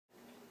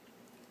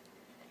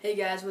Hey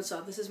guys, what's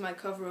up? This is my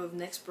cover of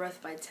Next Breath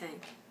by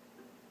Tank.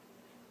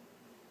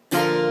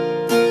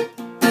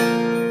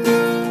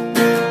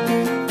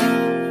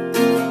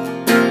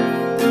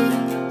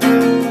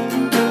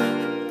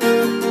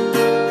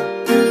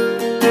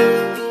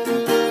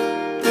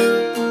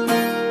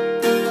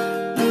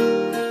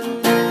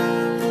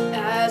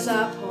 As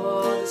I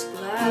pour this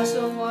glass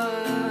of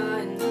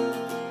wine,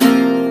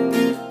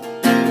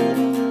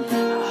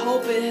 I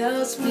hope it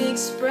helps me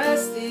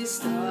express these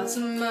thoughts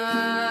of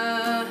mine.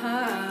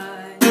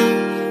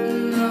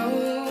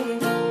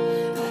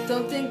 I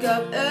don't think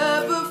I've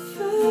ever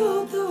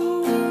felt the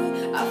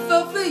way I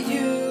felt for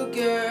you,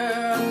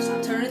 girl. So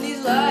I'm turning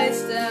these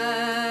lights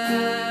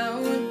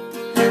down.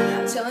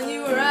 I'm telling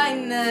you right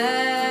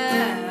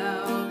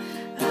now,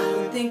 I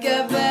don't think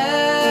I've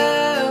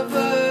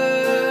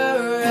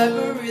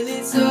ever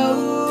really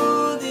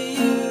told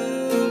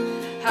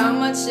you how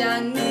much I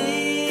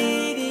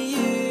need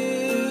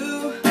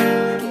you.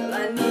 Girl,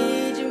 I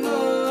need you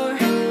more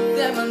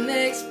than my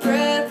next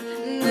breath.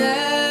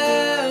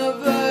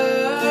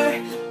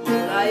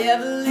 I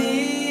ever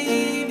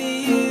leave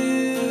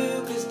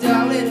you, 'cause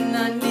darling,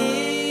 I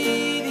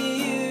need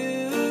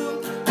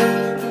you.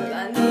 Well,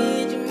 I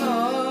need you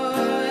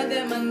more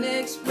than my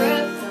next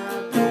breath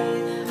I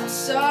breathe. I'm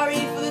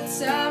sorry for the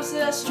times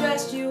that I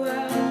stressed you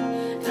out,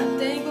 and I'm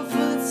thankful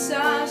for the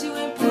times you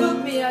ain't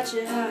put me out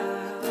your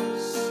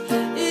house.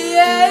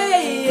 Yeah,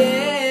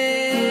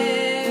 yeah.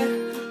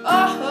 Oh,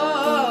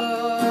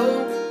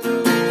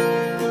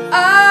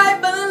 I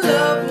fell in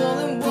love more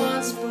than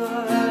once,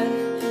 but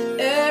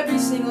every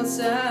single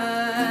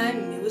time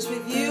it was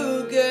with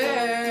you, girl.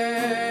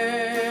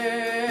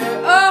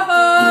 Oh,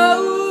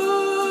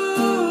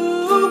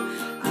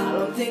 I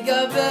don't think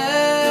I've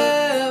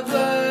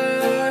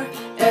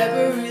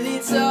ever really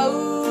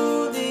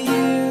told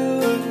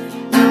you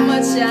how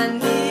much I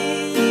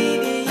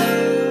need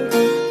you.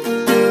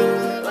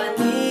 Girl, I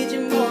need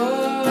you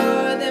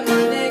more than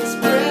my next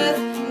breath.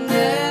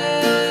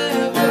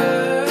 Never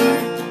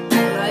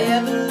will I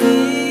ever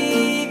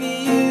leave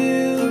you,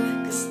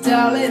 'cause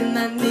darling, I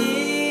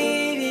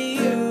need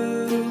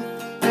you.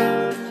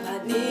 I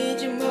need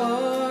you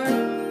more.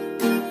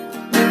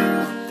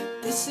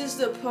 This is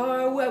the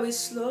part where we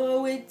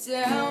slow it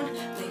down.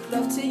 Make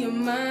love to your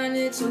mind,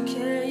 it's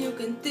okay, you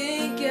can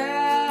think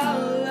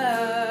out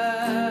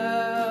loud.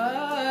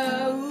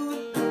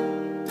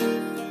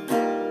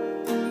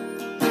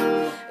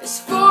 It's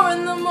 4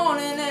 in the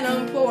morning and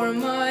I'm pouring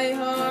my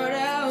heart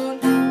out.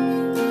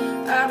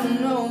 I don't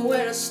know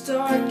where to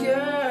start,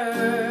 girl.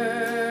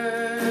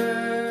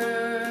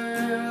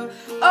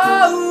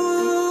 Oh,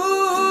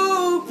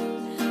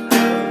 I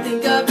don't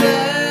think I've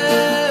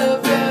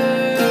ever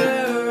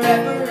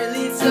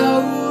really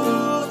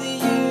told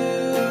you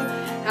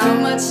how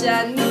much I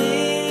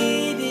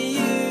need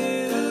you.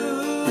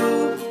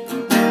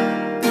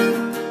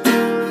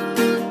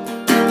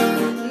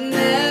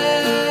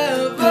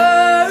 Never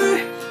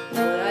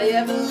would I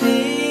ever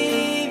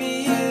leave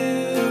you,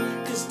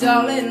 'cause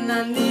darling, I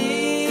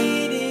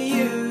need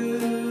you.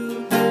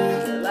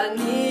 Girl, I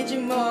need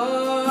you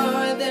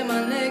more than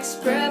my next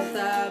breath I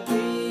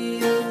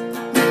breathe.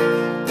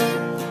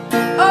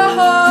 Oh,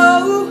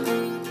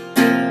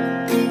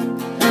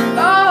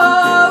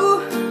 oh,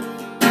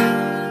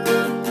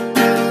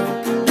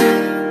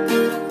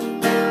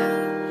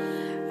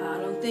 I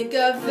don't think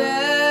I've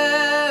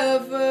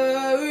ever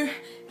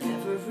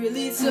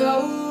really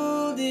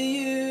told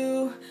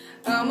you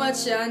how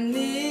much I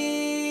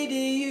need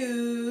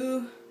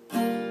you.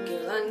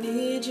 Girl, I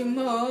need you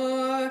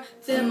more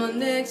than my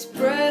next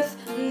breath.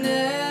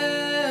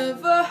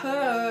 Never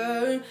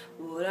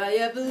would I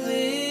ever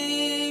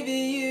leave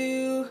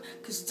you,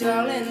 'cause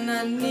darling,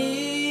 I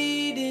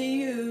need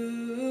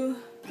you.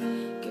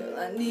 Girl,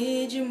 I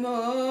need you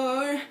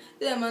more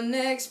than my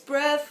next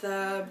breath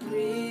I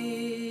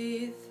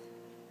breathe.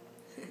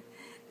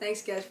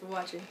 Thanks guys for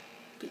watching.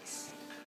 Peace.